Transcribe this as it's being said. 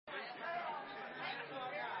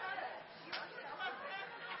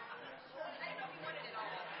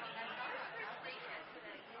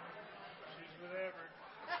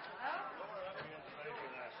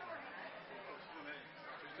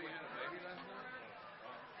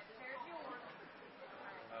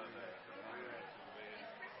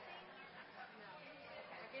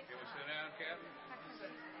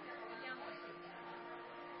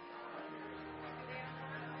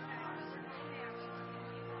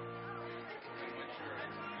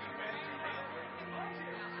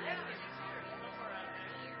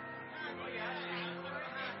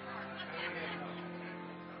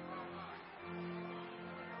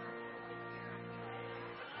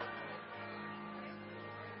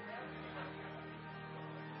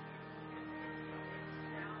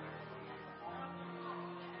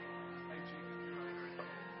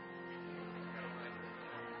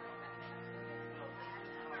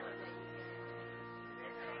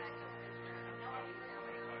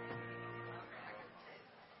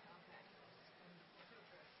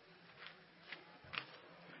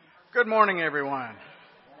Good morning, everyone.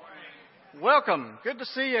 Welcome. Good to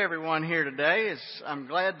see everyone here today. I'm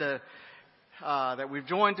glad that we've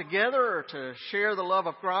joined together to share the love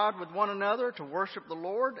of God with one another, to worship the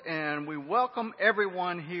Lord, and we welcome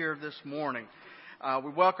everyone here this morning. We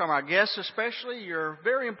welcome our guests especially. You're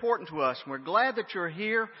very important to us, and we're glad that you're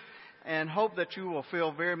here and hope that you will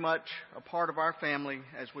feel very much a part of our family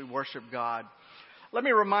as we worship God. Let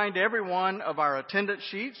me remind everyone of our attendance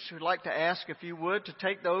sheets. We'd like to ask, if you would, to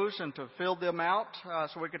take those and to fill them out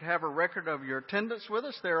so we could have a record of your attendance with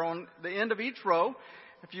us. They're on the end of each row.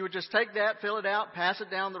 If you would just take that, fill it out, pass it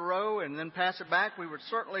down the row, and then pass it back, we would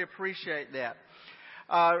certainly appreciate that.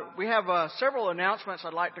 We have several announcements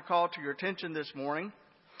I'd like to call to your attention this morning.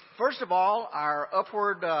 First of all, our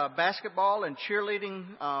Upward basketball and cheerleading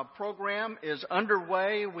program is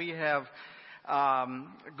underway. We have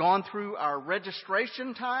gone through our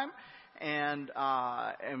registration time, and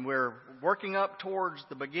we're working up towards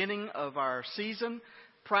the beginning of our season.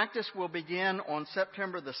 Practice will begin on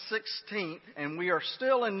September the 16th, and we are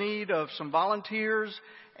still in need of some volunteers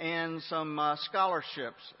and some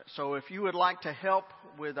scholarships. So if you would like to help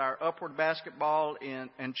with our Upward basketball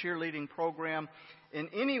and cheerleading program in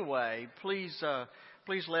any way, please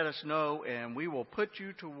let us know, and we will put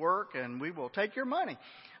you to work, and we will take your money.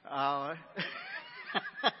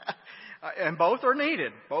 And both are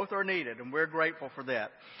needed, and we're grateful for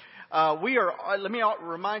that. Let me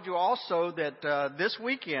remind you also that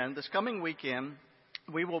this coming weekend,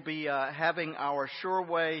 we will be having our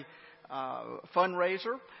Shoreway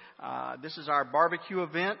fundraiser. This is our barbecue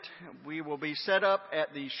event. We will be set up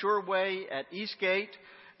at the Shoreway at Eastgate,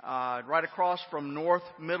 right across from North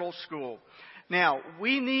Middle School. Now,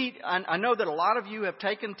 I know that a lot of you have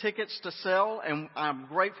taken tickets to sell, and I'm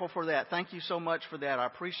grateful for that. Thank you so much for that. I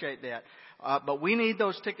appreciate that. But we need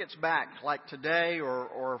those tickets back, like today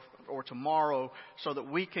or tomorrow, so that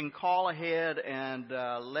we can call ahead and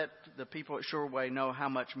let the people at Shoreway know how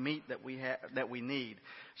much meat that we need.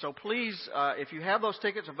 So please, if you have those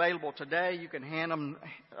tickets available today, you can hand them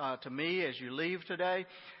to me as you leave today,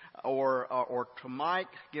 or to Mike.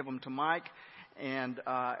 Give them to Mike. And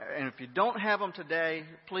if you don't have them today,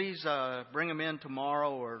 please bring them in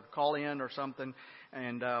tomorrow or call in or something,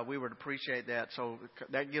 and we would appreciate that. So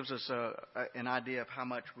that gives us an idea of how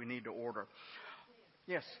much we need to order.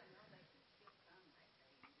 Yes.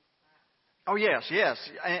 Oh, yes.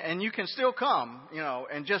 And you can still come,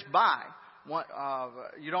 and just buy.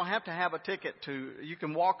 You don't have to have a ticket you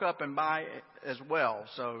can walk up and buy as well.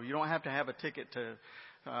 So you don't have to have a ticket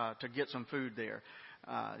to get some food there.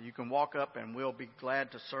 You can walk up, and we'll be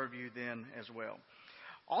glad to serve you then as well.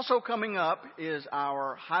 Also coming up is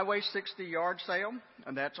our Highway 60 yard sale,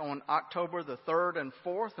 and that's on October the 3rd and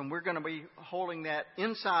 4th, and we're going to be holding that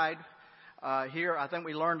inside here. I think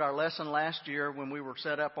we learned our lesson last year when we were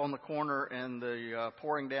set up on the corner, and the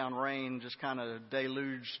pouring down rain just kind of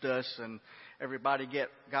deluged us, and everybody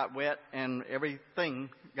got wet, and everything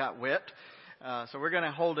got wet. So we're going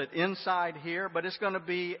to hold it inside here, but it's going to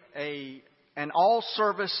be an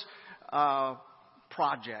all-service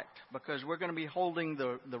project, because we're going to be holding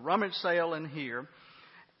the rummage sale in here,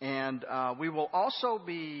 and we will also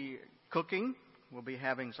be cooking. We'll be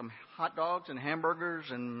having some hot dogs and hamburgers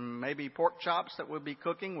and maybe pork chops that we'll be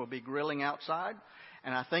cooking. We'll be grilling outside,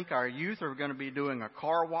 and I think our youth are going to be doing a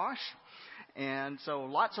car wash, and so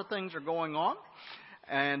lots of things are going on.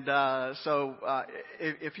 And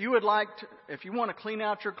if you want to clean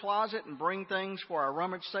out your closet and bring things for our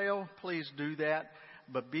rummage sale, please do that.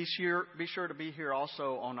 But be sure to be here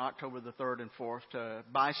also on October the 3rd and 4th to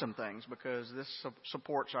buy some things, because this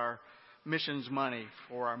supports our missions money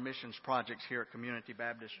for our missions projects here at Community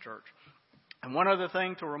Baptist Church. And one other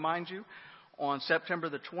thing to remind you, on September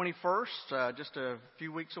the 21st, just a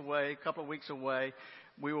couple of weeks away,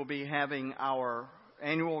 we will be having our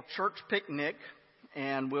annual church picnic.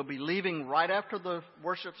 And we'll be leaving right after the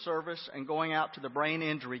worship service and going out to the brain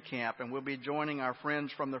injury camp. And we'll be joining our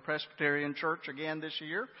friends from the Presbyterian Church again this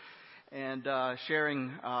year and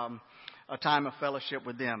sharing a time of fellowship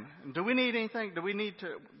with them. Do we need anything? Do we need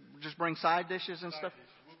to just bring side dishes and stuff?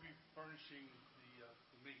 We'll be furnishing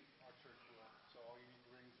the meat, our church will. So all you need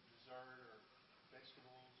to bring is dessert or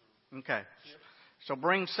vegetables or okay. chips. So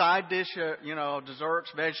bring side dish,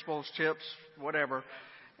 desserts, vegetables, chips, whatever.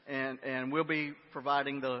 And we'll be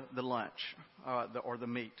providing the lunch or the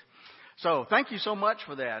meat. So thank you so much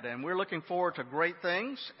for that. And we're looking forward to great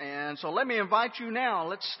things. And so let me invite you now.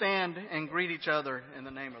 Let's stand and greet each other in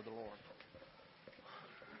the name of the Lord.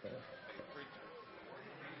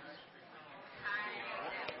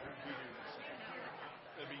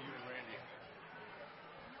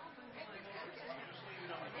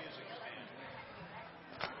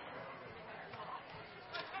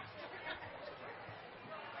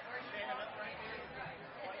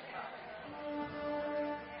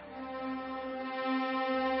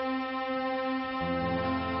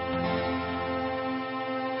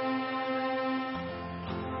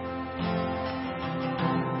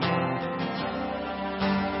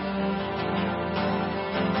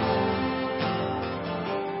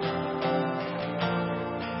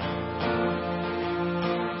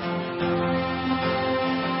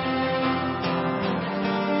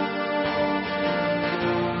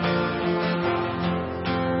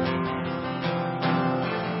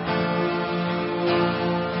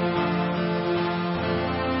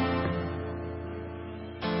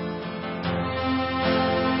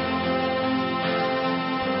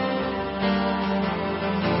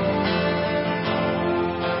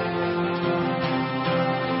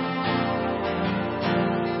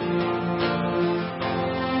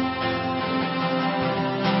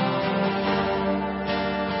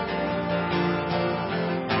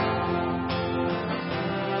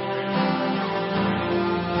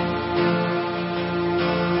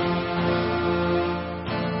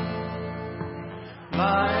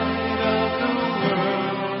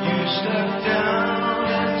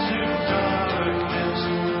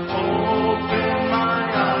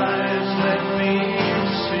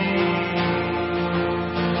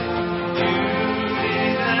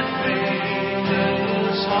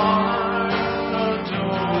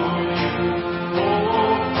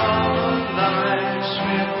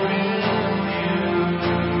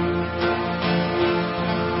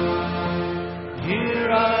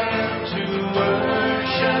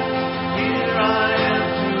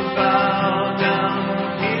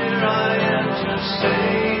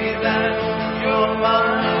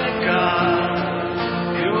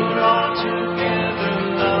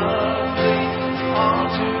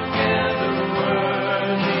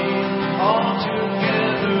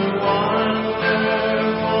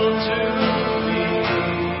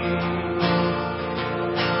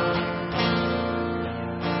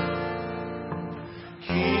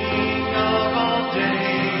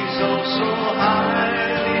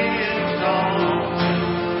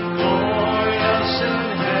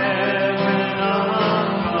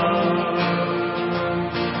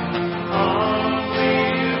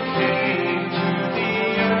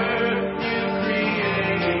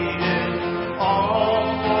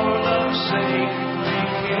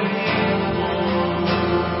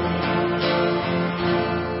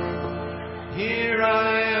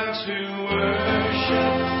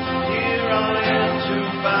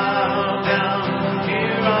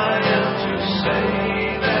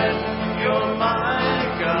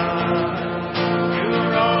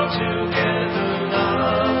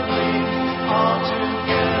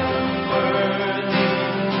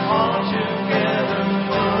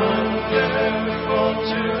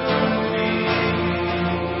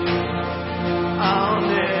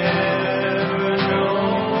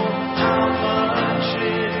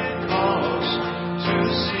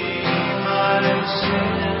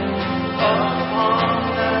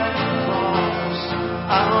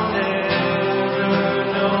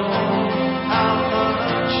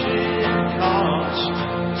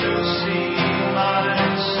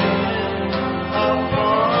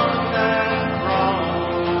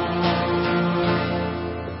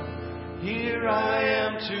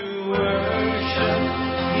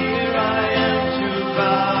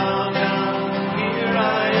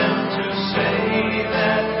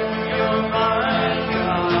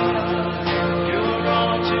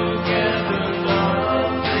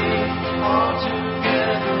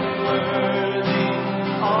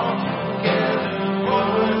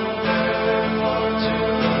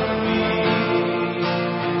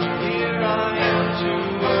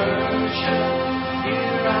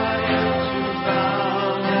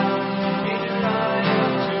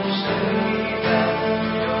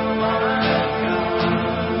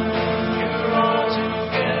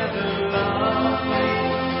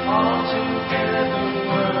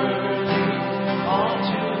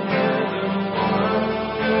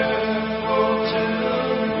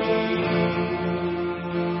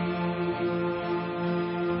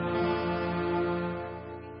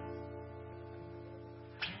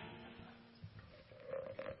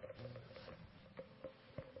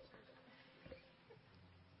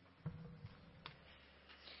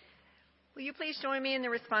 Will you please join me in the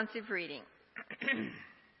responsive reading?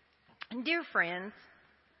 Dear friends,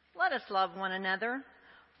 let us love one another,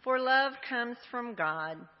 for love comes from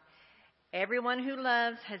God. Everyone who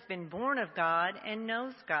loves has been born of God and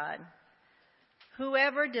knows God.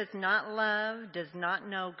 Whoever does not love does not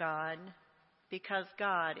know God, because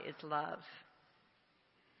God is love.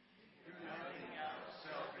 Do nothing out of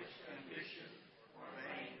selfish ambition or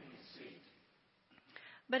vain conceit,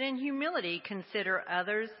 but in humility consider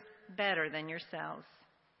others better than yourselves.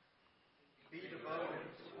 Be devoted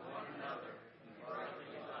to one another in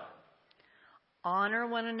brotherly love. Honor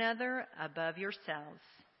one another above yourselves.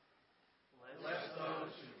 Bless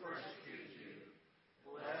those who persecute you.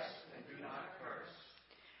 Bless and do not curse.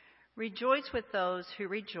 Rejoice with those who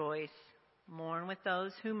rejoice. Mourn with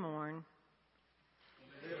those who mourn.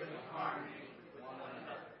 Live in harmony with one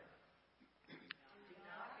another. Do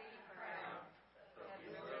not be proud, but be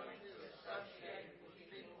willing to associate with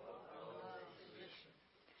people of low position.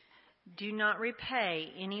 Do not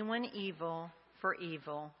repay anyone evil for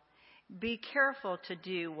evil. Be careful to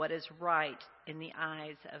do what is right in the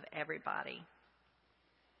eyes of everybody.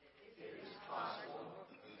 If it is possible,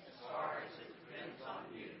 as far as it depends on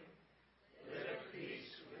you, live at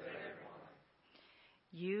peace with everyone.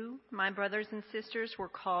 You, my brothers and sisters, were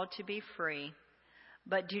called to be free,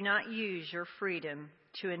 but do not use your freedom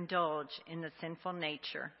to indulge in the sinful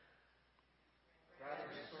nature.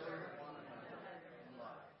 Rather serve one another in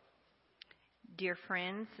love. Dear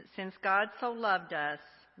friends, since God so loved us,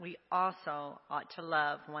 we also ought to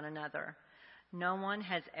love one another. No one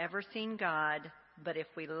has ever seen God, but if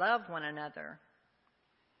we love one another,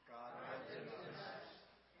 God lives in us,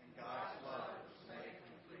 and God's love is made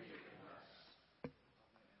complete in us.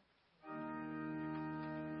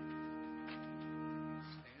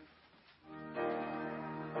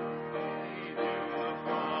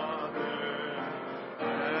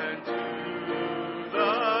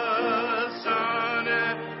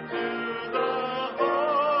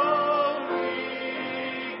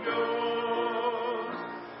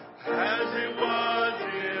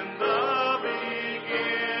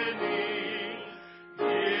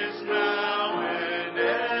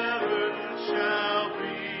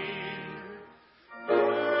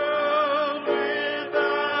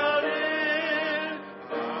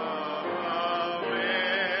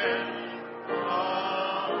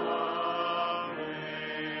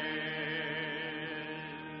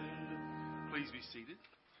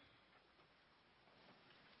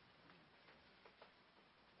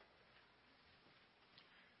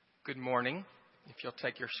 Good morning. If you'll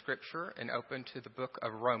take your scripture and open to the book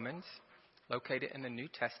of Romans, located in the New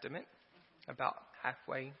Testament, about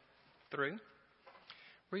halfway through.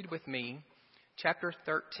 Read with me chapter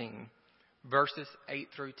 13, verses 8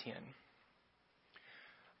 through 10.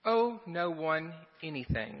 Owe no one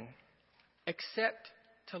anything except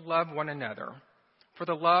to love one another, for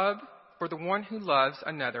the one who loves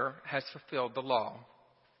another has fulfilled the law.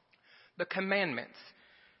 The commandments: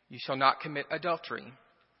 you shall not commit adultery.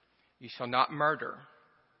 You shall not murder.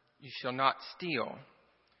 You shall not steal.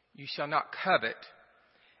 You shall not covet.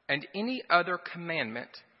 And any other commandment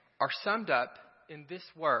are summed up in this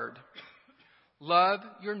word: love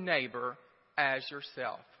your neighbor as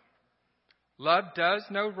yourself. Love does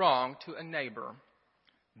no wrong to a neighbor.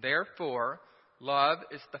 Therefore, love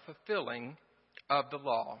is the fulfilling of the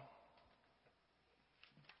law.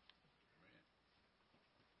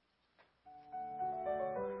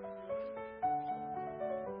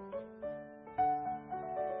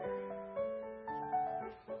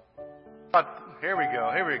 Here we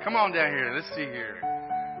go. Come on down here. Let's see here.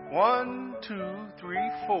 1, 2,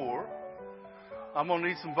 3, 4. I'm going to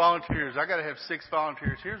need some volunteers. I got to have 6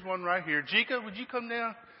 volunteers. Here's one right here. Jika, would you come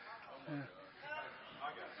down?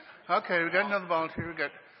 Okay, we got another volunteer.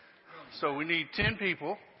 So we need 10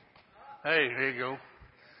 people. Hey, here you go.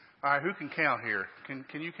 All right, who can count here?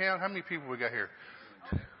 Can you count? How many people we got here?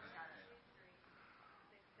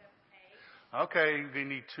 Okay, we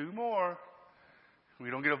need 2 more. If we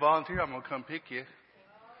don't get a volunteer, I'm going to come pick you.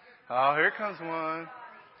 Oh, here comes one.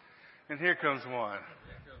 And here comes one.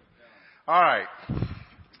 All right.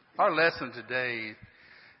 Our lesson today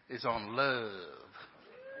is on love.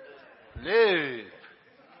 Love.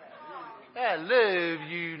 I love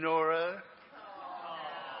you, Nora.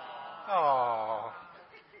 Oh.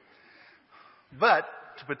 But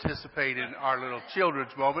to participate in our little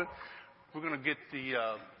children's moment, we're going to get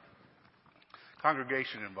the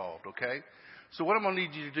congregation involved, okay? So what I'm going to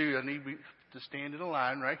need you to do, I need you to stand in a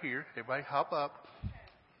line right here. Everybody hop up.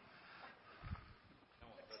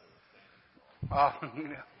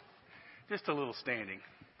 Just a little standing.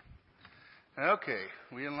 Okay,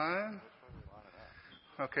 we in line?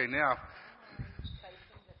 Okay, now,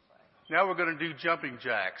 Now we're going to do jumping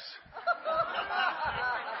jacks.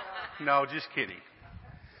 No, just kidding.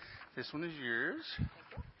 This one is yours.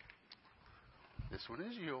 This one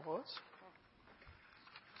is yours.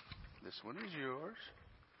 This one is yours.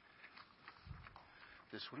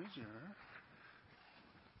 This one is yours.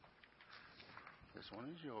 This one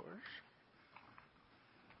is yours.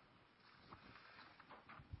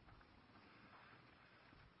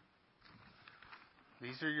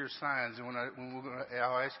 These are your signs, and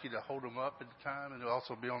I'll ask you to hold them up at the time, and they'll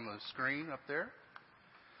also be on the screen up there.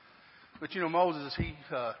 But you know, Moses,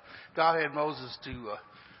 God had Moses to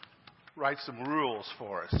write some rules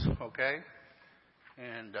for us, okay?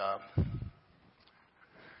 And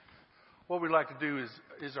what we'd like to do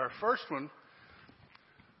is our first one.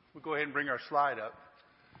 We'll go ahead and bring our slide up.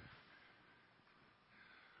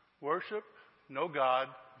 Worship no God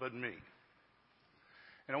but me.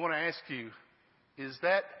 And I want to ask you, is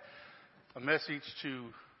that a message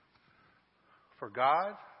for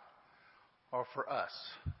God or for us?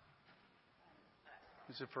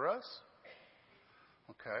 Is it for us?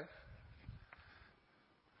 Okay.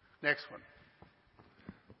 Next one.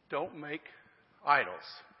 Don't make idols.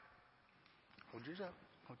 Hold yours up.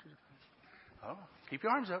 Hold yours up. Oh, keep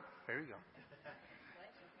your arms up. There you go.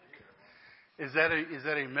 Is that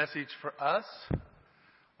a message for us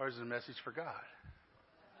or is it a message for God?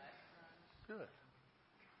 Good.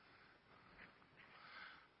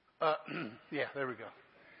 Yeah, there we go.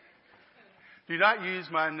 Do not use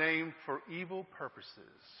my name for evil purposes.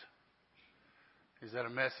 Is that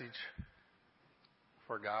a message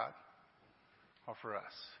for God or for us?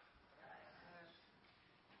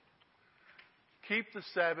 Keep the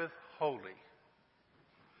Sabbath holy.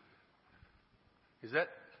 Is that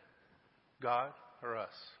God or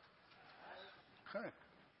us? Okay.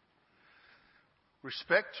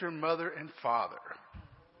 Respect your mother and father.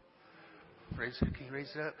 Can you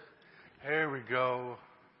raise it up? There we go.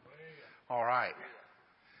 All right.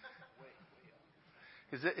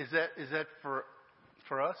 Is that for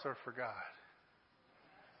us or for God?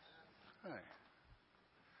 Okay.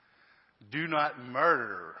 Do not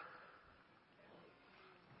murder.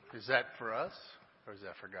 Is that for us or is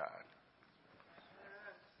that for God?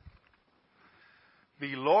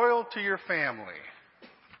 Be loyal to your family.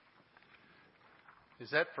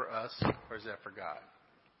 Is that for us or is that for God?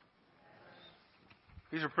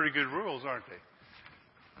 These are pretty good rules, aren't they?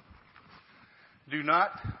 Do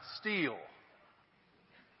not steal.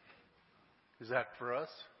 Is that for us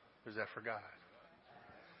or is that for God?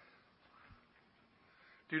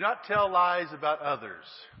 Do not tell lies about others.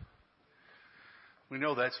 We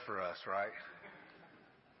know that's for us, right?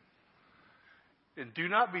 And do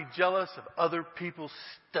not be jealous of other people's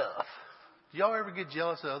stuff. Do y'all ever get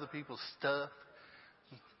jealous of other people's stuff?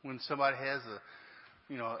 When somebody has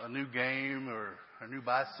a new game or a new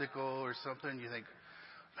bicycle or something, you think,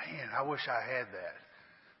 man, I wish I had that.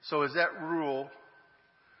 So is that rule,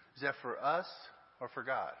 is that for us or for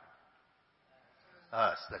God?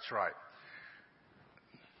 Us, that's right.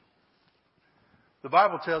 The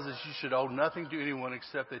Bible tells us you should owe nothing to anyone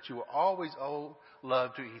except that you will always owe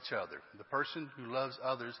love to each other. The person who loves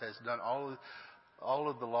others has done all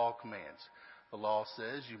of the law commands. The law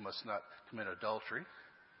says you must not commit adultery.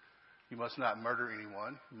 You must not murder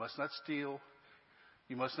anyone. You must not steal.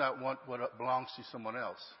 You must not want what belongs to someone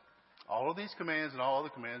else. All of these commands and all other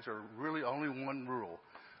commands are really only one rule.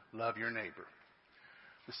 Love your neighbor.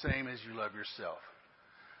 The same as you love yourself.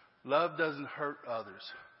 Love doesn't hurt others.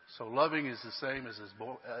 So loving is the same as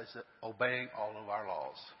obeying all of our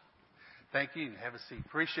laws. Thank you and have a seat.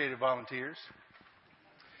 Appreciate it, volunteers.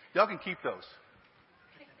 Y'all can keep those.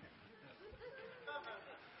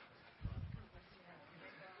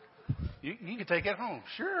 You can take it home.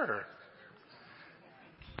 Sure.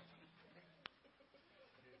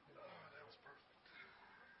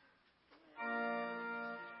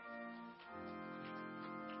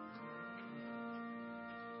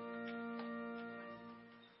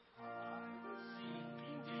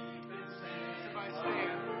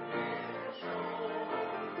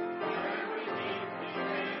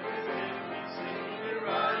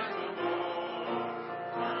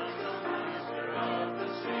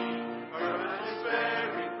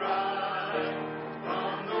 Very bright.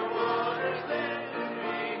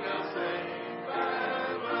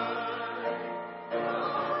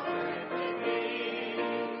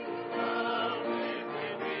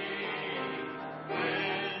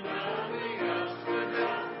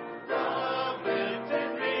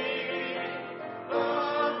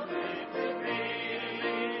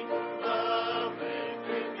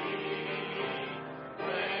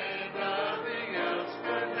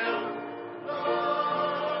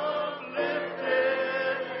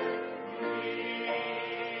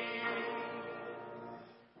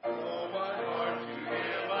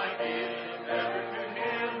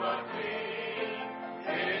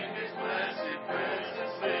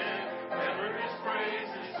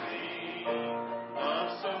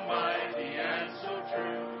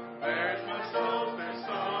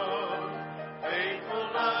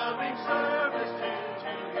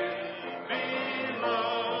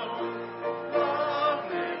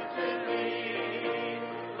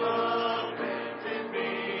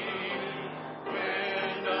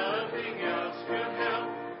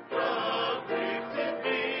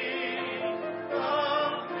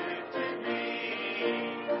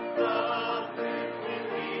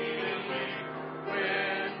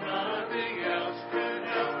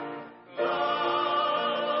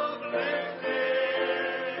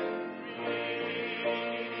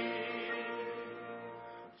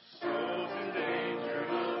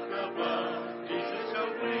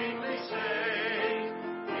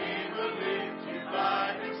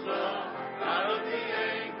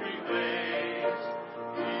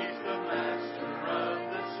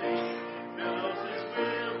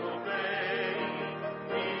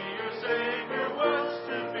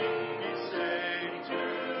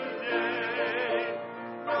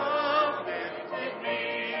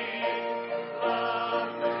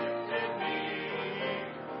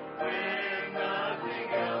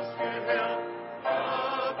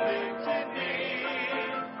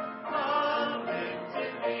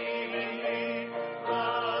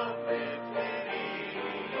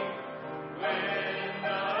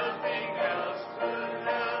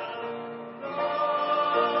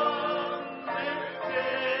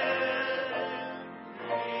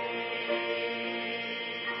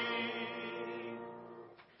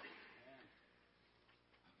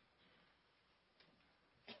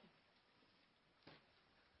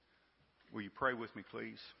 Will you pray with me,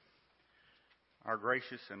 please? Our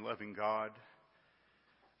gracious and loving God,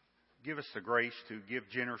 give us the grace to give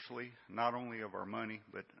generously, not only of our money,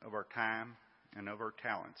 but of our time and of our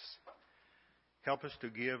talents. Help us to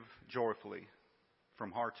give joyfully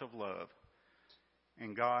from hearts of love.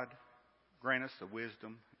 And God, grant us the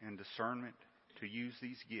wisdom and discernment to use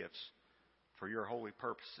these gifts for your holy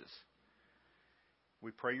purposes.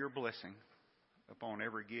 We pray your blessing upon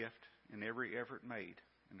every gift and every effort made.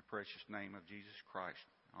 In the precious name of Jesus Christ.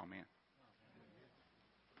 Amen.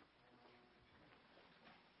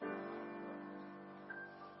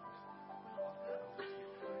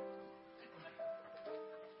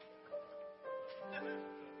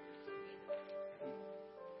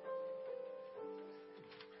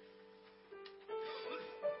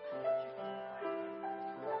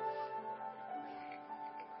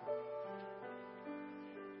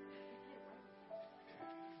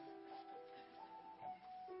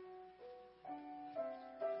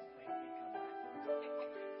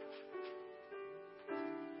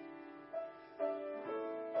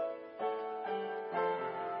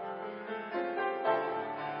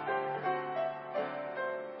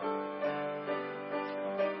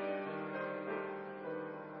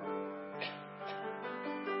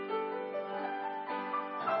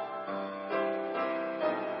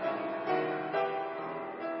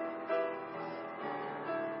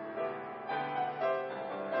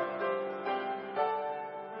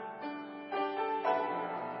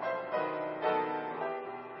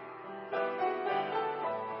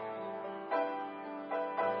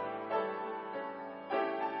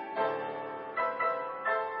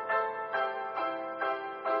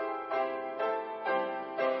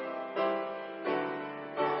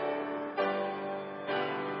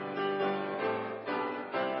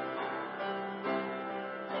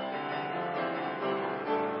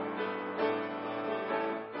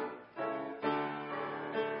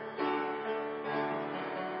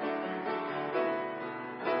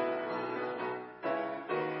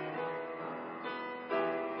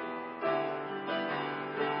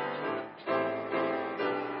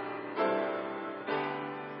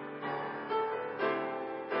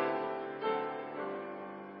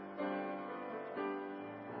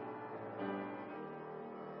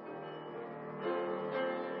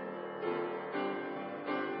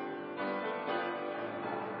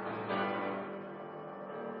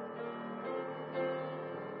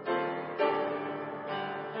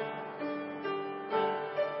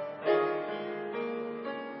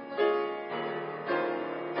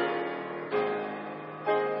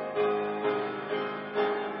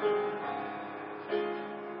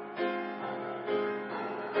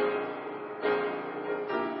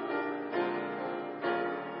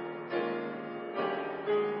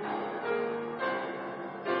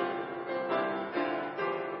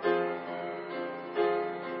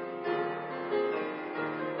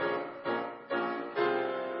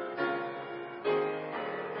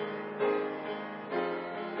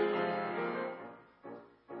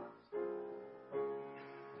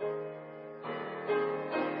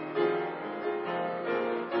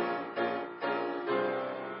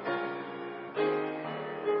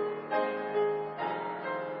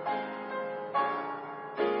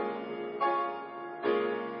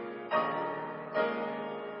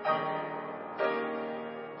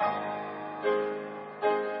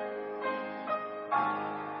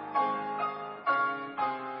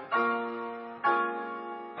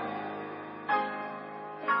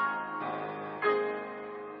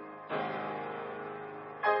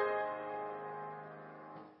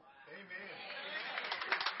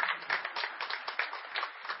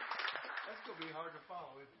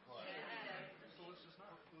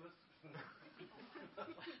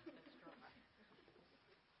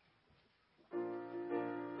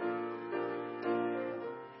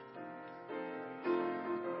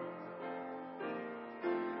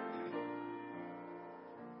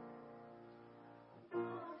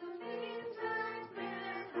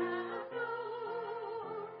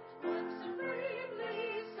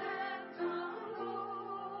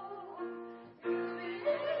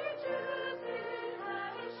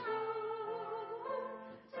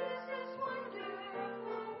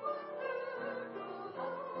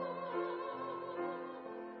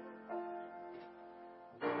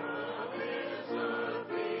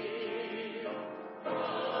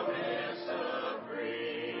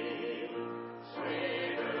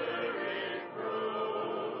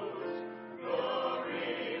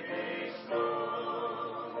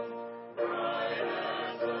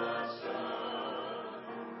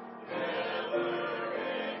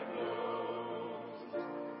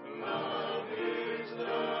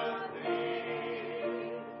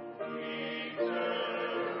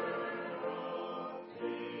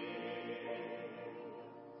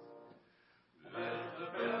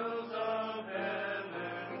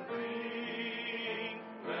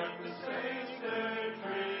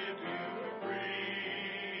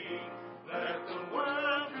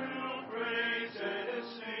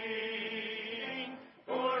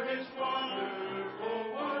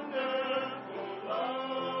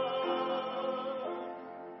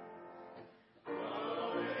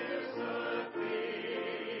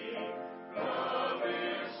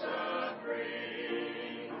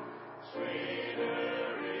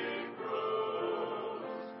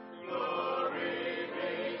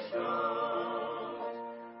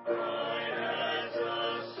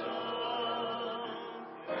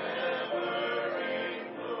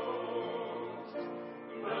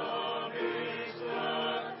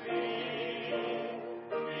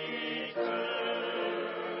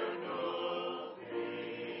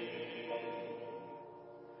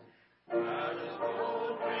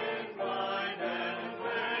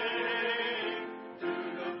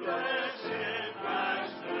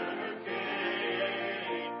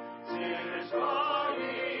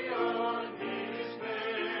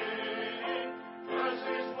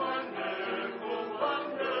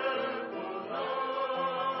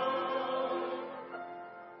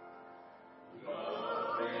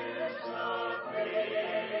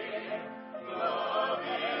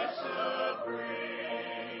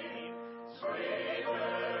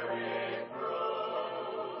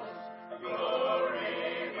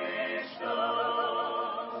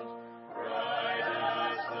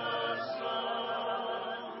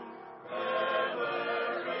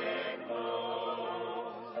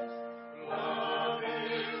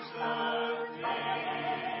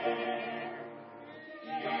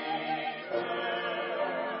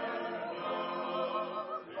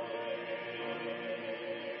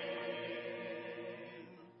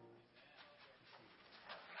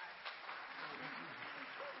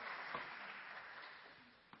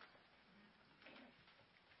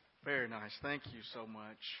 Very nice. Thank you so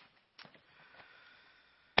much.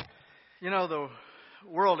 You know, the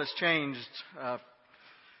world has changed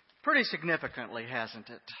pretty significantly, hasn't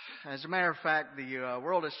it? As a matter of fact, the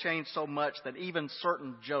world has changed so much that even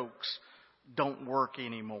certain jokes don't work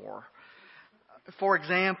anymore. For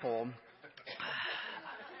example,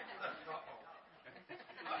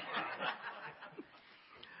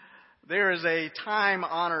 there is a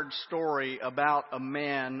time-honored story about a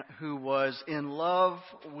man who was in love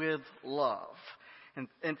with love. And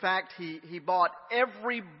in fact, he bought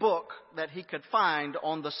every book that he could find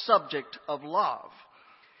on the subject of love.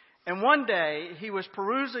 And one day, he was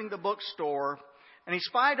perusing the bookstore, and he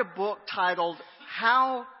spied a book titled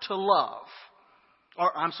How to Love.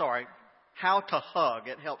 How to Hug.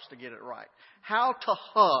 It helps to get it right. How to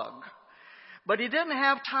Hug. But he didn't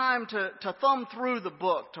have time to thumb through the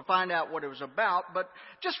book to find out what it was about. But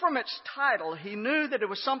just from its title, he knew that it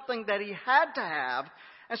was something that he had to have.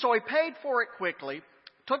 And so he paid for it quickly,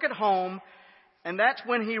 took it home, and that's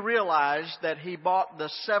when he realized that he bought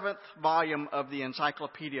the 7th volume of the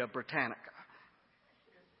Encyclopedia Britannica.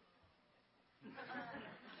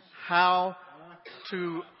 How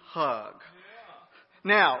to Hug.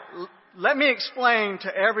 Now, let me explain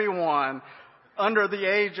to everyone under the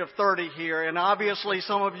age of 30 here, and obviously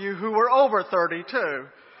some of you who are over 30 too,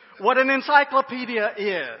 what an encyclopedia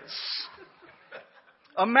is.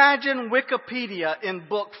 Imagine Wikipedia in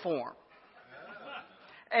book form.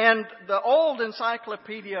 And the old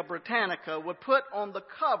Encyclopedia Britannica would put on the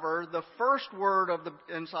cover the first word of the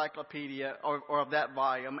encyclopedia or of that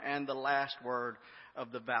volume and the last word of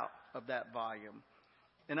that volume.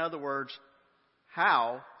 In other words,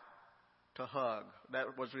 how to hug.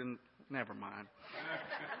 That was in... Never mind.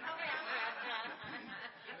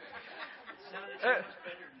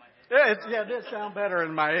 It did sound better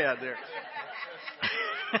in my head there.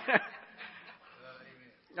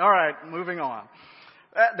 All right, moving on.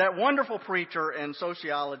 That wonderful preacher and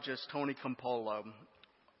sociologist Tony Campolo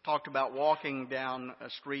talked about walking down a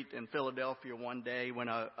street in Philadelphia one day when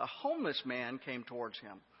a homeless man came towards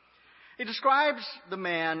him. He describes the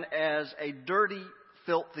man as a dirty,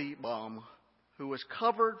 filthy bum who was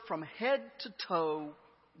covered from head to toe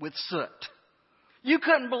with soot. You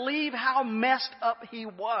couldn't believe how messed up he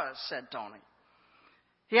was, said Tony.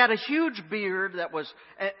 He had a huge beard that was,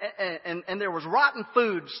 and there was rotten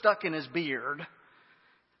food stuck in his beard.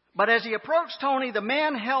 But as he approached Tony, the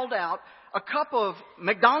man held out a cup of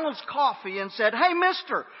McDonald's coffee and said, "Hey,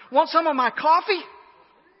 mister, want some of my coffee?"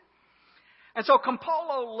 And so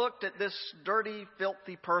Campolo looked at this dirty,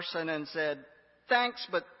 filthy person and said, "Thanks,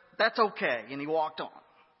 but that's okay," and he walked on.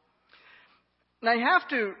 Now you have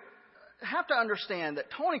to understand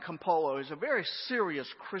that Tony Campolo is a very serious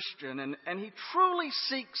Christian, and he truly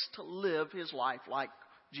seeks to live his life like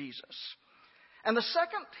Jesus. And the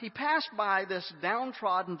second he passed by this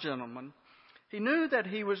downtrodden gentleman, he knew that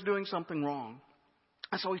he was doing something wrong.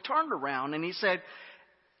 And so he turned around and he said,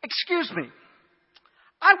 "Excuse me,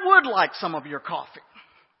 I would like some of your coffee."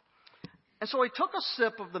 And so he took a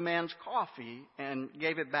sip of the man's coffee and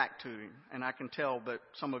gave it back to him. And I can tell that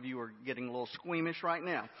some of you are getting a little squeamish right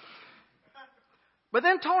now. But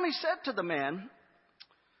then Tony said to the man,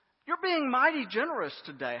 "You're being mighty generous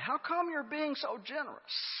today. How come you're being so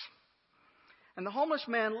generous?" And the homeless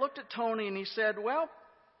man looked at Tony and he said, "Well,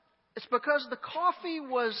 it's because the coffee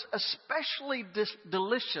was especially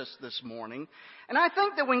delicious this morning. And I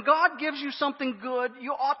think that when God gives you something good,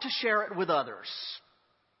 you ought to share it with others."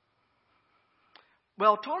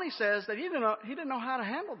 Well, Tony says that he didn't know how to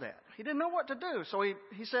handle that. He didn't know what to do. So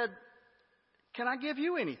he said, "Can I give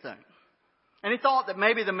you anything?" And he thought that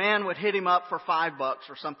maybe the man would hit him up for $5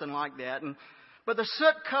 or something like that. But the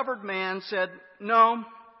soot-covered man said, "No."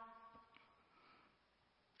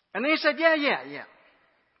 And then he said, Yeah.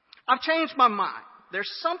 "I've changed my mind.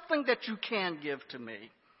 There's something that you can give to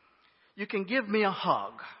me. You can give me a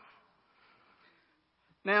hug."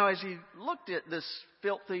 Now, as he looked at this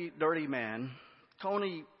filthy, dirty man,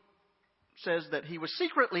 Tony says that he was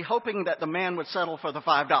secretly hoping that the man would settle for the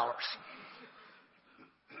 $5.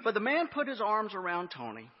 But the man put his arms around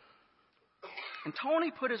Tony. And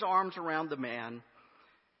Tony put his arms around the man.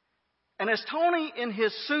 And as Tony in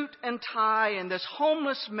his suit and tie and this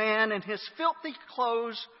homeless man in his filthy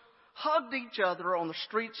clothes hugged each other on the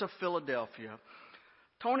streets of Philadelphia,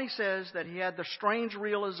 Tony says that he had the strange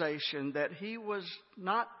realization that he was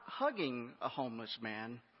not hugging a homeless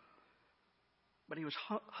man, but he was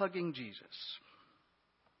hugging Jesus.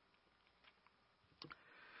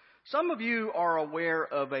 Some of you are aware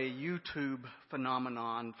of a YouTube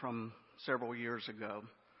phenomenon from several years ago.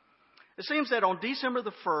 It seems that on December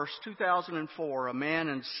the 1st, 2004, a man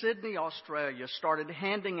in Sydney, Australia started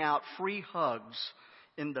handing out free hugs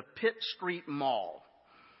in the Pitt Street Mall.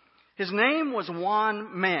 His name was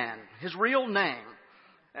One Man, his real name.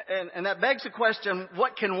 And that begs the question,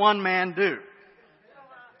 what can one man do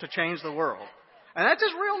to change the world? And that's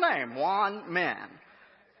his real name, One Man.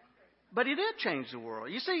 But he did change the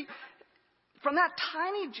world. You see, from that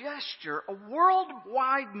tiny gesture, a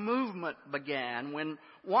worldwide movement began when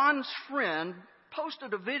Juan's friend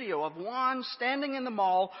posted a video of Juan standing in the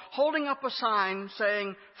mall holding up a sign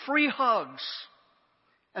saying, "Free hugs,"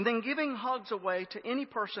 and then giving hugs away to any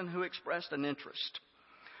person who expressed an interest.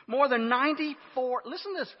 Listen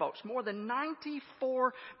to this, folks, more than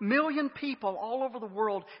 94 million people all over the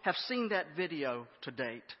world have seen that video to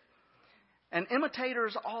date. And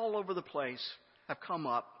imitators all over the place have come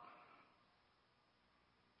up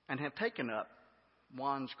and have taken up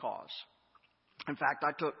Juan's cause. In fact,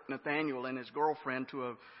 I took Nathaniel and his girlfriend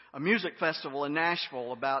to a music festival in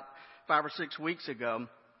Nashville about 5 or 6 weeks ago.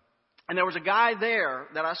 And there was a guy there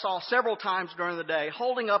that I saw several times during the day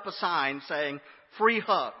holding up a sign saying, "Free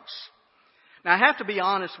hugs." Now, I have to be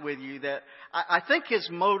honest with you that I think his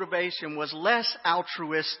motivation was less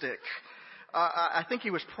altruistic. I think he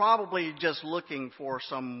was probably just looking for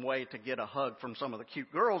some way to get a hug from some of the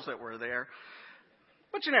cute girls that were there.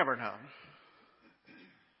 But you never know.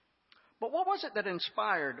 But what was it that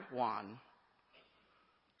inspired Juan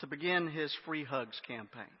to begin his Free Hugs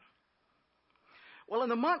campaign? Well, in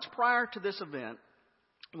the months prior to this event,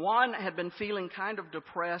 Juan had been feeling kind of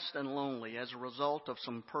depressed and lonely as a result of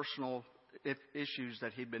some personal issues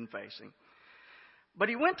that he'd been facing. But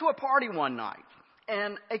he went to a party one night,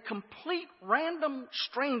 and a complete random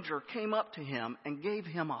stranger came up to him and gave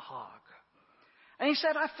him a hug. And he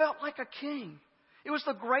said, "I felt like a king. It was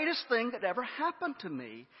the greatest thing that ever happened to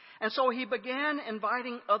me." And so he began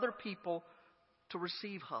inviting other people to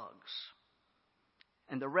receive hugs.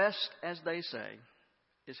 And the rest, as they say,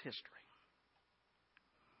 is history.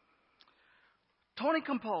 Tony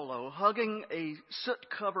Campolo hugging a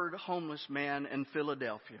soot-covered homeless man in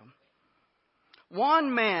Philadelphia.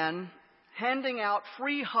 One man handing out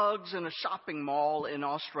free hugs in a shopping mall in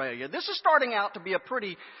Australia. This is starting out to be a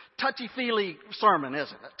pretty touchy-feely sermon,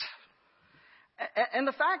 isn't it? And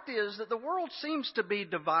the fact is that the world seems to be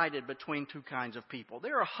divided between two kinds of people.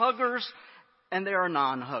 There are huggers and there are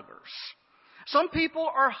non-huggers. Some people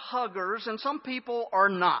are huggers and some people are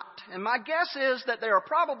not. And my guess is that there are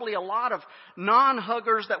probably a lot of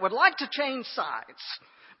non-huggers that would like to change sides,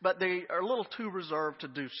 but they are a little too reserved to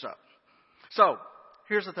do so. So,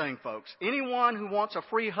 here's the thing, folks. Anyone who wants a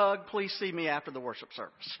free hug, please see me after the worship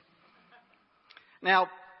service. Now,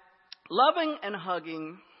 loving and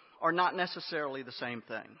hugging are not necessarily the same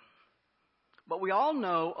thing. But we all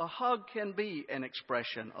know a hug can be an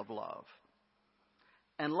expression of love.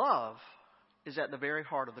 And love is at the very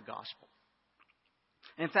heart of the gospel.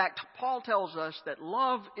 In fact, Paul tells us that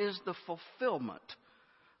love is the fulfillment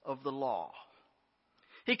of the law.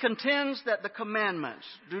 He contends that the commandments,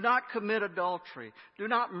 do not commit adultery, do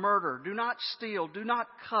not murder, do not steal, do not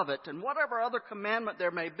covet, and whatever other commandment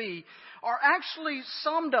there may be, are actually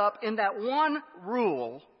summed up in that one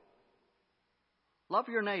rule: love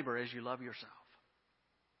your neighbor as you love yourself.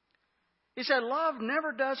 He said love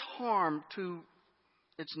never does harm to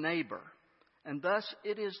its neighbor, and thus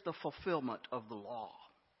it is the fulfillment of the law.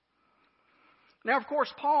 Now, of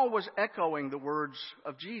course, Paul was echoing the words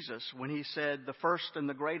of Jesus when he said the first and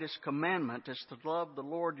the greatest commandment is to love the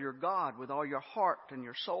Lord your God with all your heart and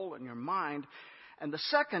your soul and your mind. And the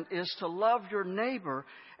second is to love your neighbor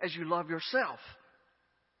as you love yourself.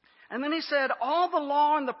 And then he said all the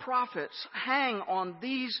law and the prophets hang on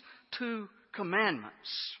these two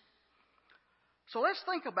commandments. So let's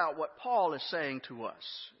think about what Paul is saying to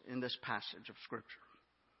us in this passage of Scripture.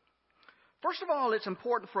 First of all, it's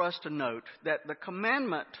important for us to note that the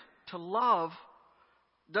commandment to love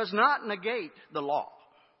does not negate the law,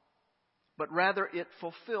 but rather it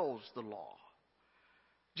fulfills the law.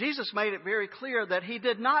 Jesus made it very clear that he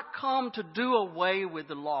did not come to do away with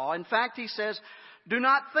the law. In fact, he says, "Do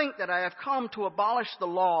not think that I have come to abolish the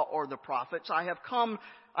law or the prophets. I have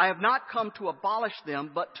not come to abolish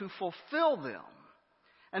them, but to fulfill them."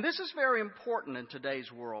 And this is very important in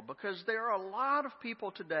today's world because there are a lot of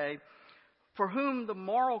people today for whom the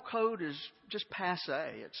moral code is just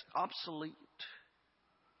passé. It's obsolete.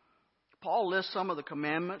 Paul lists some of the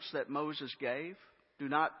commandments that Moses gave. Do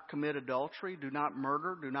not commit adultery, do not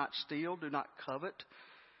murder, do not steal, do not covet.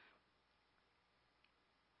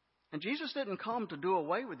 And Jesus didn't come to do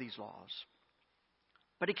away with these laws,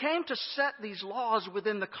 but he came to set these laws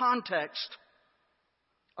within the context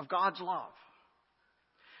of God's love.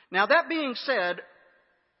 Now, that being said,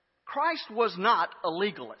 Christ was not a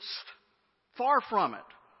legalist. Far from it.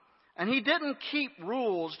 And he didn't keep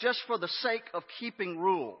rules just for the sake of keeping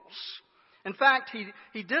rules. In fact,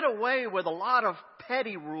 he did away with a lot of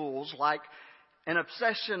petty rules, like an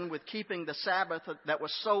obsession with keeping the Sabbath that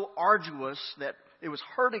was so arduous that it was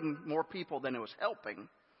hurting more people than it was helping.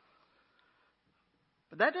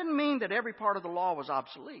 But that didn't mean that every part of the law was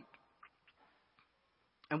obsolete.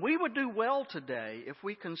 And we would do well today if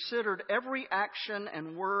we considered every action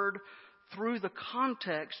and word through the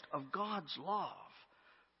context of God's love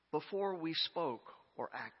before we spoke or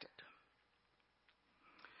acted.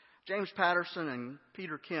 James Patterson and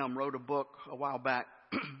Peter Kim wrote a book a while back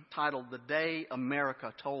titled The Day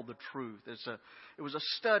America Told the Truth. It was a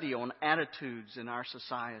study on attitudes in our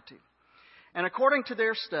society. And according to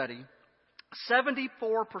their study,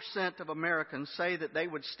 74% of Americans say that they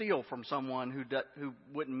would steal from someone who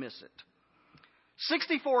wouldn't miss it.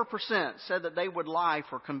 64% said that they would lie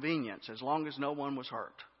for convenience as long as no one was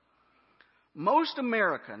hurt. Most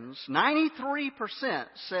Americans, 93%,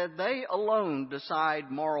 said they alone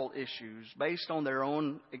decide moral issues based on their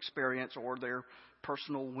own experience or their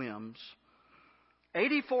personal whims.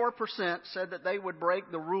 84% said that they would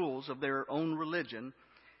break the rules of their own religion.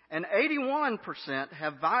 And 81%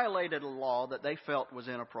 have violated a law that they felt was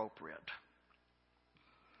inappropriate.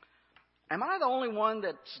 Am I the only one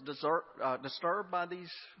that's disturbed by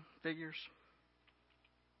these figures?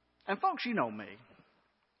 And folks, you know me.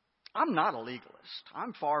 I'm not a legalist.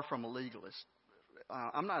 I'm far from a legalist.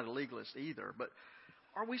 I'm not a legalist either. But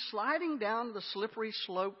are we sliding down the slippery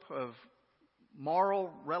slope of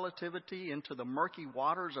moral relativity into the murky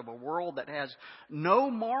waters of a world that has no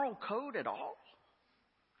moral code at all?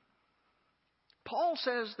 Paul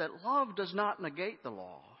says that love does not negate the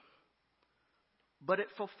law, but it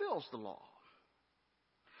fulfills the law.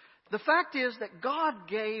 The fact is that God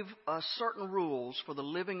gave us certain rules for the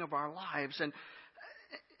living of our lives. And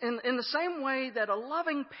in the same way that a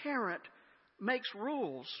loving parent makes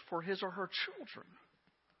rules for his or her children.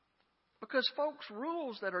 Because, folks,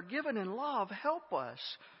 rules that are given in love help us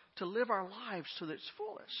to live our lives to its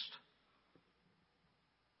fullest.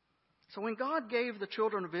 So when God gave the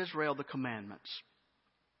children of Israel the commandments,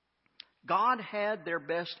 God had their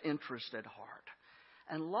best interest at heart.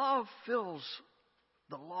 And love fills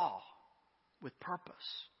the law with purpose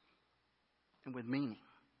and with meaning.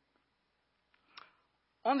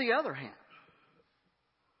 On the other hand,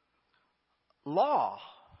 law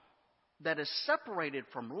that is separated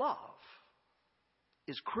from love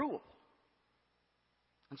is cruel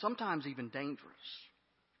and sometimes even dangerous.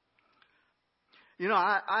 You know,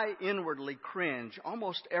 I inwardly cringe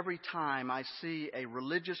almost every time I see a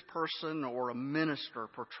religious person or a minister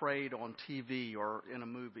portrayed on TV or in a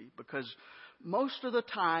movie, because most of the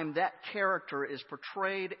time that character is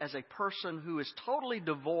portrayed as a person who is totally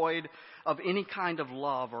devoid of any kind of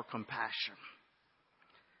love or compassion.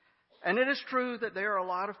 And it is true that there are a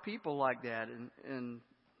lot of people like that in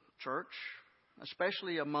church,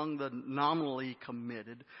 especially among the nominally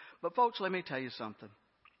committed. But folks, let me tell you something.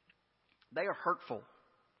 They are hurtful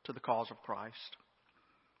to the cause of Christ.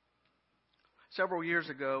 Several years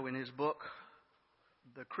ago in his book,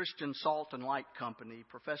 The Christian Salt and Light Company,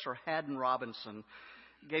 Professor Haddon Robinson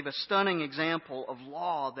gave a stunning example of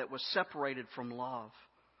law that was separated from love.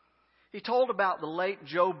 He told about the late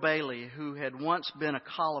Joe Bailey, who had once been a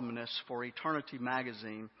columnist for Eternity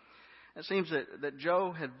magazine. It seems that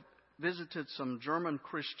Joe had visited some German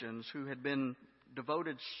Christians who had been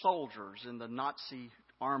devoted soldiers in the Nazi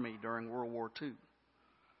army during World War II.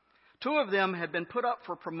 Two of them had been put up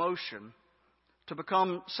for promotion to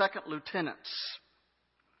become second lieutenants.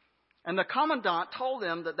 And the commandant told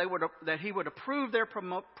them that he would approve their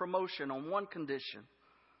promotion on one condition,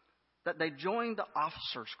 that they join the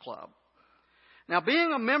officers' club. Now,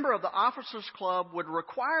 being a member of the officers' club would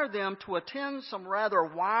require them to attend some rather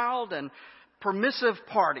wild and permissive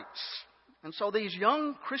parties. And so these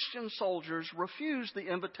young Christian soldiers refused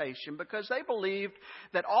the invitation because they believed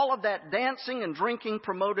that all of that dancing and drinking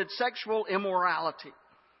promoted sexual immorality.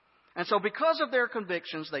 And so because of their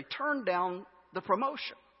convictions, they turned down the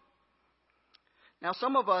promotion. Now,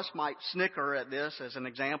 some of us might snicker at this as an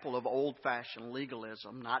example of old-fashioned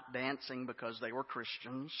legalism, not dancing because they were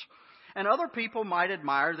Christians. And other people might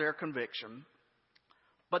admire their conviction.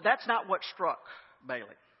 But that's not what struck Bailey.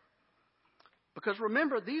 Because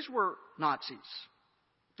remember, these were Nazis.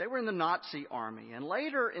 They were in the Nazi army. And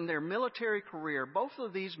later in their military career, both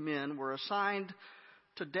of these men were assigned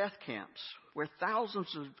to death camps where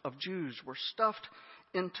thousands of Jews were stuffed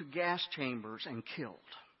into gas chambers and killed.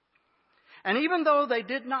 And even though they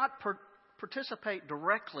did not participate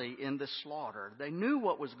directly in this slaughter. They knew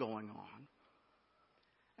what was going on.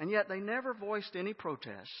 And yet they never voiced any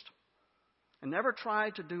protest and never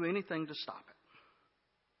tried to do anything to stop it.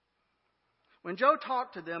 When Joe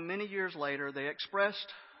talked to them many years later, they expressed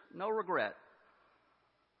no regret.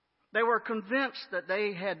 They were convinced that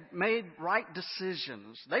they had made right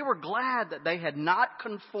decisions. They were glad that they had not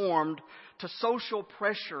conformed to social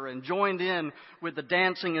pressure and joined in with the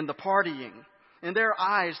dancing and the partying. In their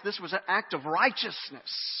eyes, this was an act of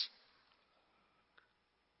righteousness.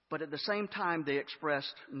 But at the same time, they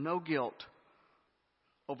expressed no guilt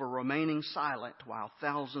over remaining silent while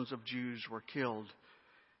thousands of Jews were killed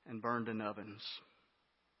and burned in ovens.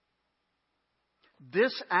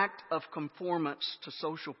 This act of conformance to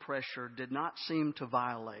social pressure did not seem to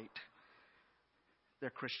violate their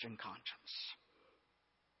Christian conscience.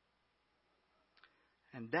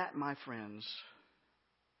 And that, my friends,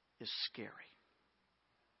 is scary.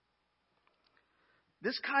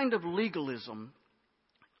 This kind of legalism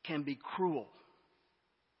can be cruel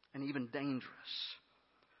and even dangerous.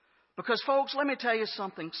 Because, folks, let me tell you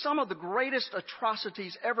something. Some of the greatest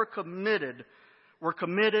atrocities ever committed were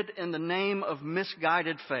committed in the name of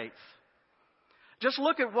misguided faith. Just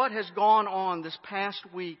look at what has gone on this past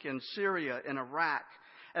week in Syria and Iraq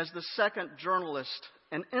as the second journalist,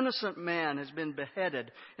 an innocent man, has been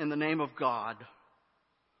beheaded in the name of God.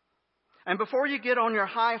 And before you get on your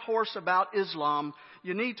high horse about Islam,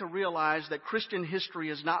 you need to realize that Christian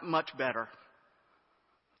history is not much better.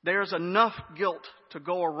 There's enough guilt to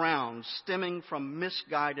go around stemming from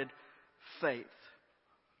misguided faith.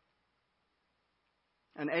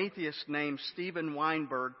 An atheist named Stephen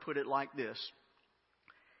Weinberg put it like this.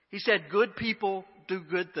 He said, good people do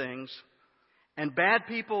good things, and bad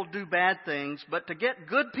people do bad things, but to get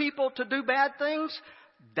good people to do bad things,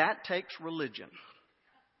 that takes religion.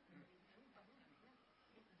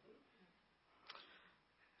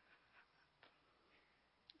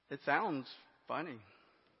 It sounds funny.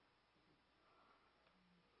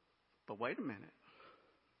 But wait a minute.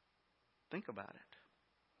 Think about it.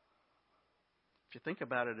 If you think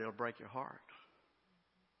about it, it'll break your heart.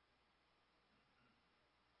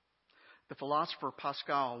 The philosopher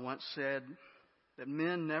Pascal once said that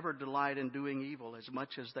men never delight in doing evil as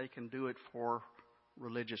much as they can do it for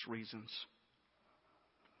religious reasons.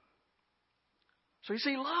 So you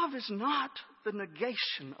see, love is not the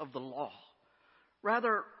negation of the law.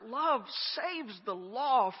 Rather, love saves the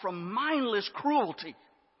law from mindless cruelty.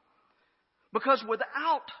 Because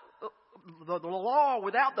without the law,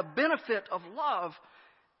 without the benefit of love,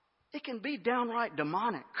 it can be downright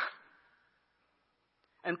demonic.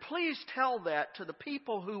 And please tell that to the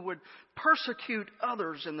people who would persecute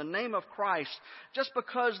others in the name of Christ just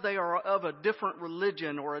because they are of a different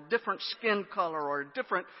religion or a different skin color or a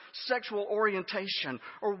different sexual orientation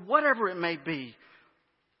or whatever it may be.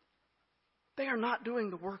 They are not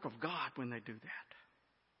doing the work of God when they do that.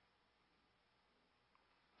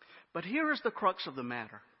 But here is the crux of the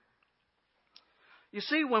matter. You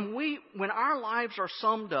see, when our lives are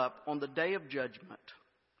summed up on the day of judgment,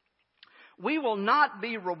 we will not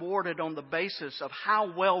be rewarded on the basis of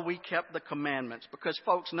how well we kept the commandments, because,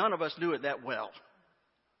 folks, none of us do it that well.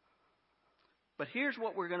 But here's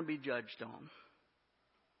what we're going to be judged on.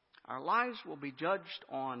 Our lives will be judged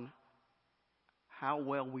on how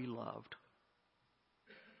well we loved.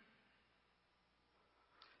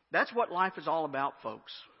 That's what life is all about,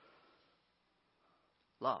 folks.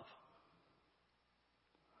 Love.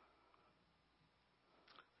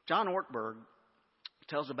 John Ortberg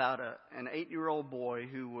tells about an 8-year-old boy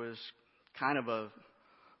who was kind of a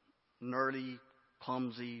nerdy,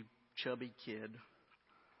 clumsy, chubby kid.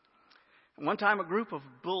 And one time a group of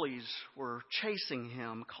bullies were chasing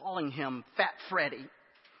him, calling him Fat Freddy.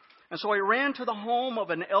 And so he ran to the home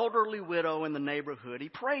of an elderly widow in the neighborhood. He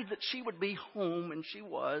prayed that she would be home, and she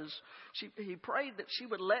was. He prayed that she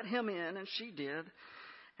would let him in, and she did.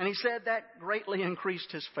 And he said that greatly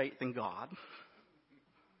increased his faith in God.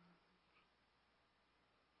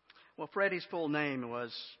 Well, Freddie's full name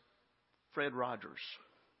was Fred Rogers.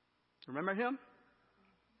 Remember him?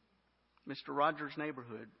 Mr. Rogers'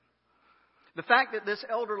 Neighborhood. The fact that this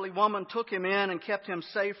elderly woman took him in and kept him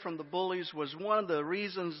safe from the bullies was one of the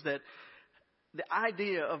reasons that the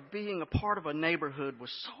idea of being a part of a neighborhood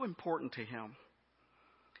was so important to him.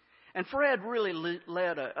 And Fred really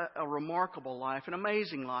led a remarkable life, an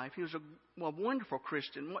amazing life. He was a wonderful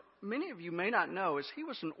Christian. What many of you may not know is he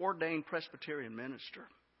was an ordained Presbyterian minister.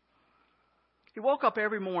 He woke up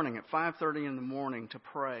every morning at 5:30 in the morning to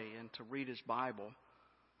pray and to read his Bible,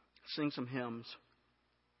 sing some hymns.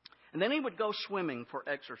 And then he would go swimming for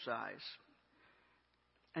exercise.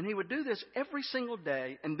 And he would do this every single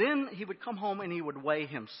day, and then he would come home and he would weigh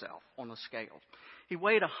himself on the scale. He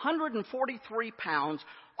weighed 143 pounds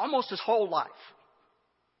almost his whole life.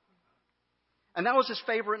 And that was his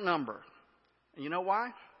favorite number. And you know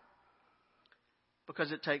why?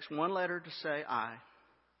 Because it takes one letter to say I,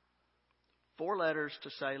 4 letters to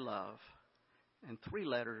say love, and 3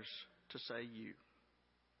 letters to say you.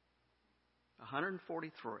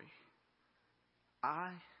 143.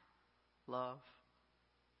 I love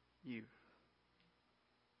you.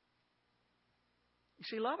 You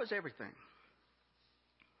see, love is everything.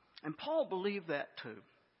 And Paul believed that too.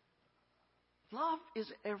 Love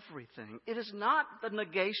is everything. It is not the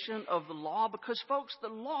negation of the law because, folks, the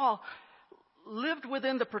law lived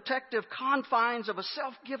within the protective confines of a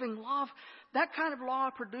self-giving love. That kind of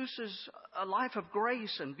law produces a life of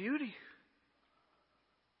grace and beauty.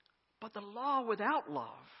 But the law without love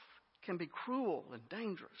can be cruel and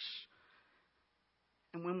dangerous.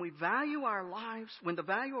 And when we value our lives, when the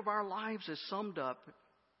value of our lives is summed up,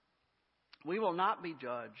 we will not be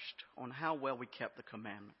judged on how well we kept the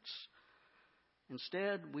commandments.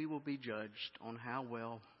 Instead, we will be judged on how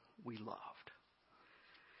well we loved.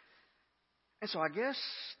 And so I guess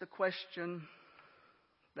the question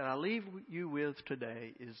that I leave you with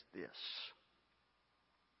today is this.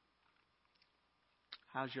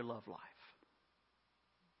 How's your love life?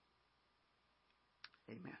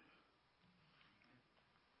 Amen.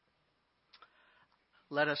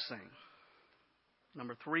 Let us sing.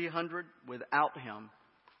 Number 300, without him,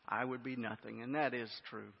 I would be nothing. And that is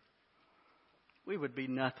true. We would be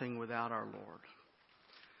nothing without our Lord.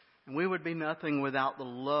 And we would be nothing without the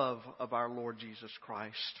love of our Lord Jesus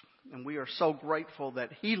Christ. And we are so grateful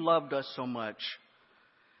that he loved us so much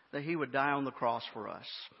that he would die on the cross for us.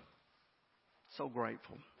 So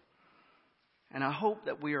grateful. And I hope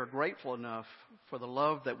that we are grateful enough for the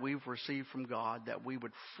love that we've received from God that we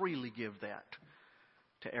would freely give that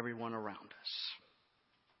to everyone around us.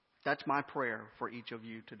 That's my prayer for each of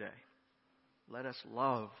you today. Let us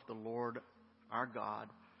love the Lord our God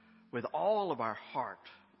with all of our heart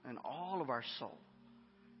and all of our soul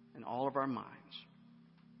and all of our minds.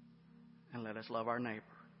 And let us love our neighbor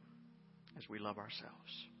as we love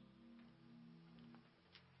ourselves.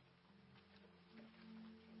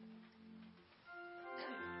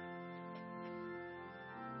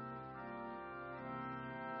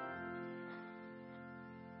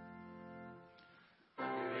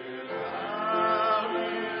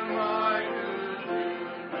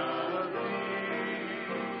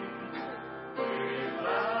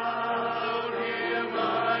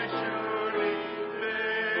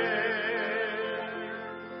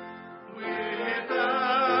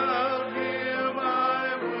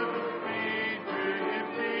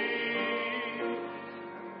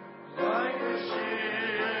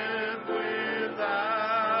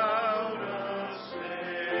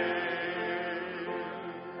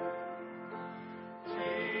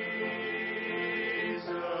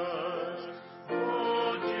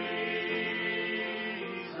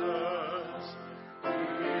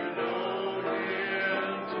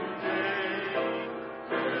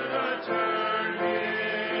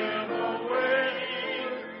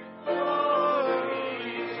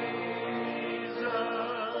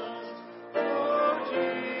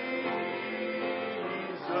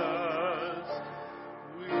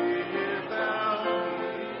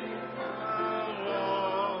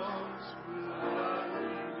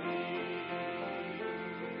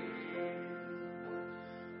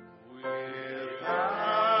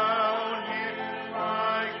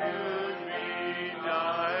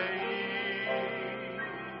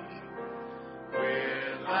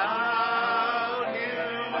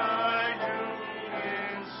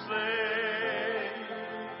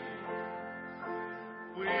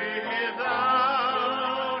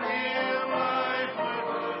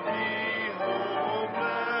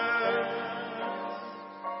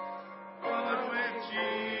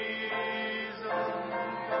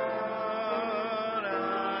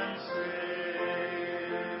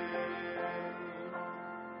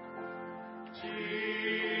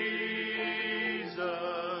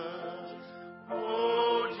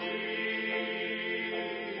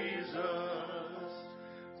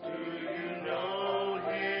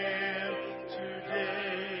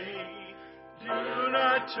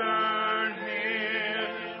 turn him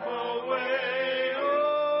away,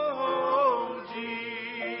 oh Jesus,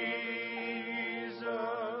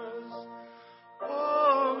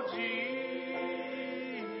 oh Jesus,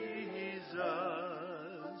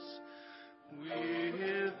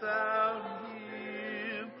 without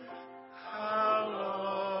him how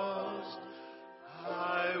lost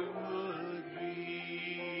I would be.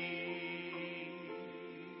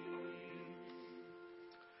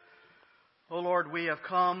 Oh Lord, we have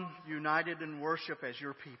come united in worship as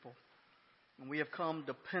your people. And we have come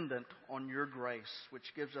dependent on your grace,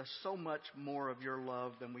 which gives us so much more of your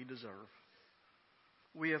love than we deserve.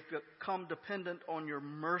 We have come dependent on your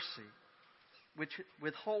mercy, which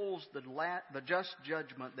withholds the just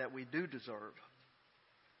judgment that we do deserve.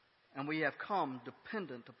 And we have come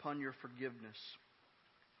dependent upon your forgiveness,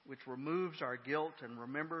 which removes our guilt and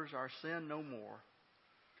remembers our sin no more.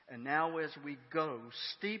 And now as we go,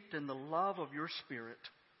 steeped in the love of your Spirit,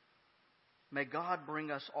 may God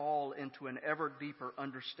bring us all into an ever deeper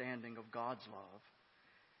understanding of God's love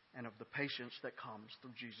and of the patience that comes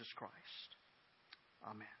through Jesus Christ.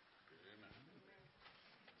 Amen.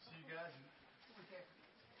 See you guys.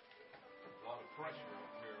 A lot of pressure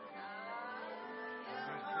up here.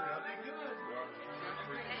 Are they good?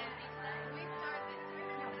 We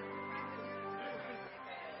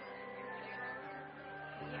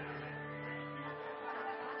started.